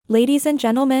Ladies and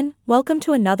gentlemen, welcome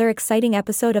to another exciting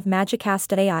episode of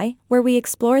Magicast.ai, where we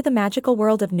explore the magical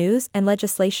world of news and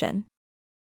legislation.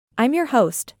 I'm your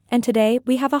host, and today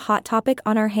we have a hot topic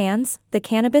on our hands: the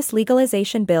cannabis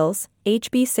legalization bills,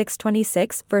 HB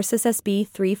 626 versus SB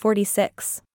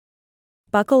 346.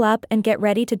 Buckle up and get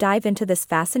ready to dive into this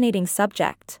fascinating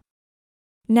subject.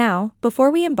 Now, before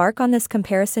we embark on this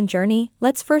comparison journey,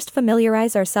 let's first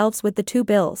familiarize ourselves with the two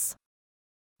bills.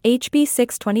 HB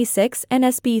 626 and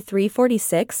SB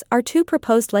 346 are two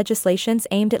proposed legislations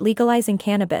aimed at legalizing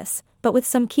cannabis, but with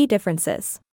some key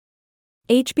differences.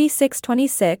 HB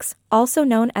 626, also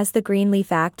known as the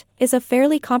Greenleaf Act, is a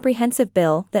fairly comprehensive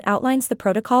bill that outlines the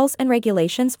protocols and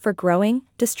regulations for growing,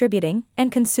 distributing,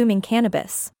 and consuming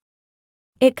cannabis.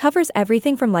 It covers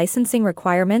everything from licensing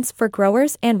requirements for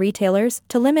growers and retailers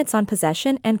to limits on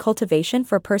possession and cultivation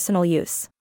for personal use.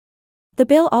 The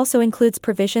bill also includes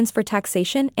provisions for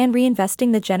taxation and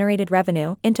reinvesting the generated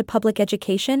revenue into public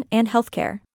education and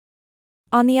healthcare.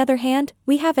 On the other hand,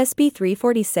 we have SB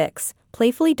 346,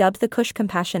 playfully dubbed the Kush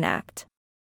Compassion Act.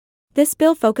 This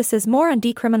bill focuses more on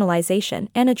decriminalization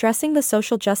and addressing the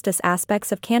social justice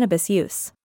aspects of cannabis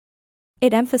use.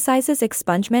 It emphasizes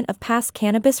expungement of past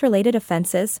cannabis-related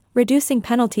offenses, reducing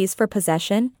penalties for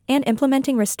possession, and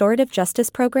implementing restorative justice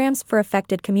programs for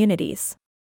affected communities.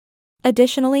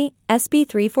 Additionally, SB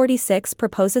 346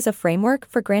 proposes a framework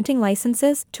for granting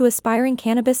licenses to aspiring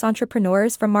cannabis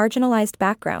entrepreneurs from marginalized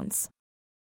backgrounds.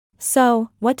 So,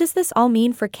 what does this all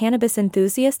mean for cannabis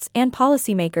enthusiasts and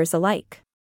policymakers alike?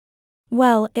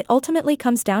 Well, it ultimately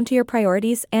comes down to your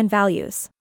priorities and values.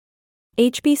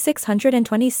 HB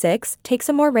 626 takes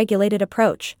a more regulated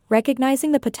approach,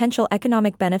 recognizing the potential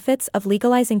economic benefits of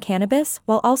legalizing cannabis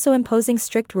while also imposing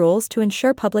strict rules to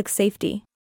ensure public safety.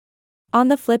 On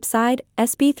the flip side,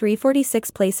 SB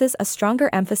 346 places a stronger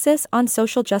emphasis on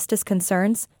social justice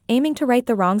concerns, aiming to right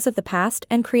the wrongs of the past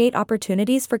and create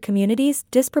opportunities for communities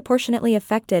disproportionately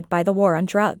affected by the war on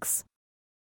drugs.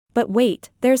 But wait,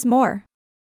 there's more.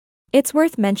 It's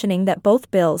worth mentioning that both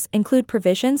bills include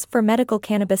provisions for medical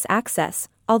cannabis access,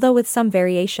 although with some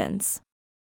variations.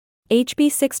 HB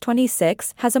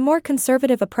 626 has a more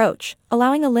conservative approach,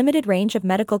 allowing a limited range of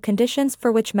medical conditions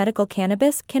for which medical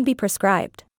cannabis can be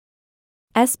prescribed.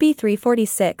 SB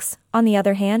 346, on the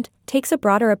other hand, takes a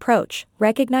broader approach,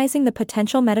 recognizing the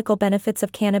potential medical benefits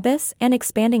of cannabis and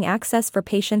expanding access for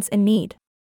patients in need.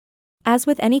 As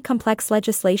with any complex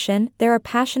legislation, there are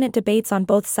passionate debates on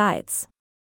both sides.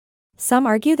 Some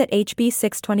argue that HB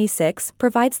 626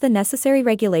 provides the necessary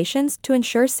regulations to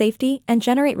ensure safety and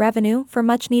generate revenue for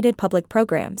much-needed public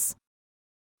programs.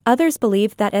 Others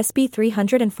believe that SB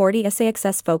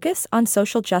 340's focus on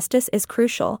social justice is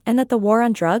crucial and that the war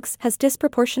on drugs has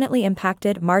disproportionately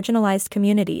impacted marginalized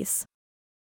communities.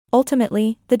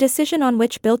 Ultimately, the decision on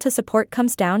which bill to support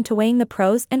comes down to weighing the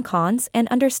pros and cons and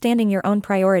understanding your own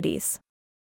priorities.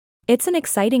 It's an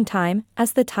exciting time,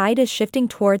 as the tide is shifting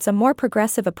towards a more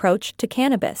progressive approach to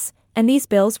cannabis, and these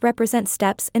bills represent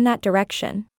steps in that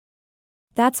direction.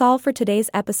 That's all for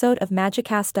today's episode of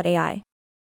Magicast.ai.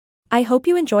 I hope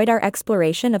you enjoyed our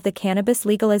exploration of the cannabis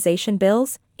legalization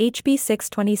bills, HB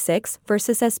 626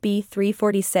 versus SB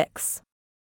 346.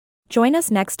 Join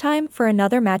us next time for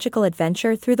another magical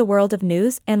adventure through the world of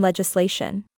news and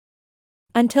legislation.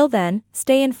 Until then,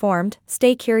 stay informed,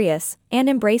 stay curious, and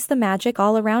embrace the magic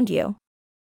all around you.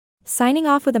 Signing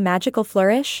off with a magical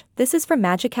flourish, this is from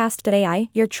Magicast.ai,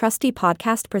 your trusty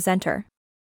podcast presenter.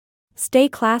 Stay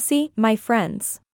classy, my friends.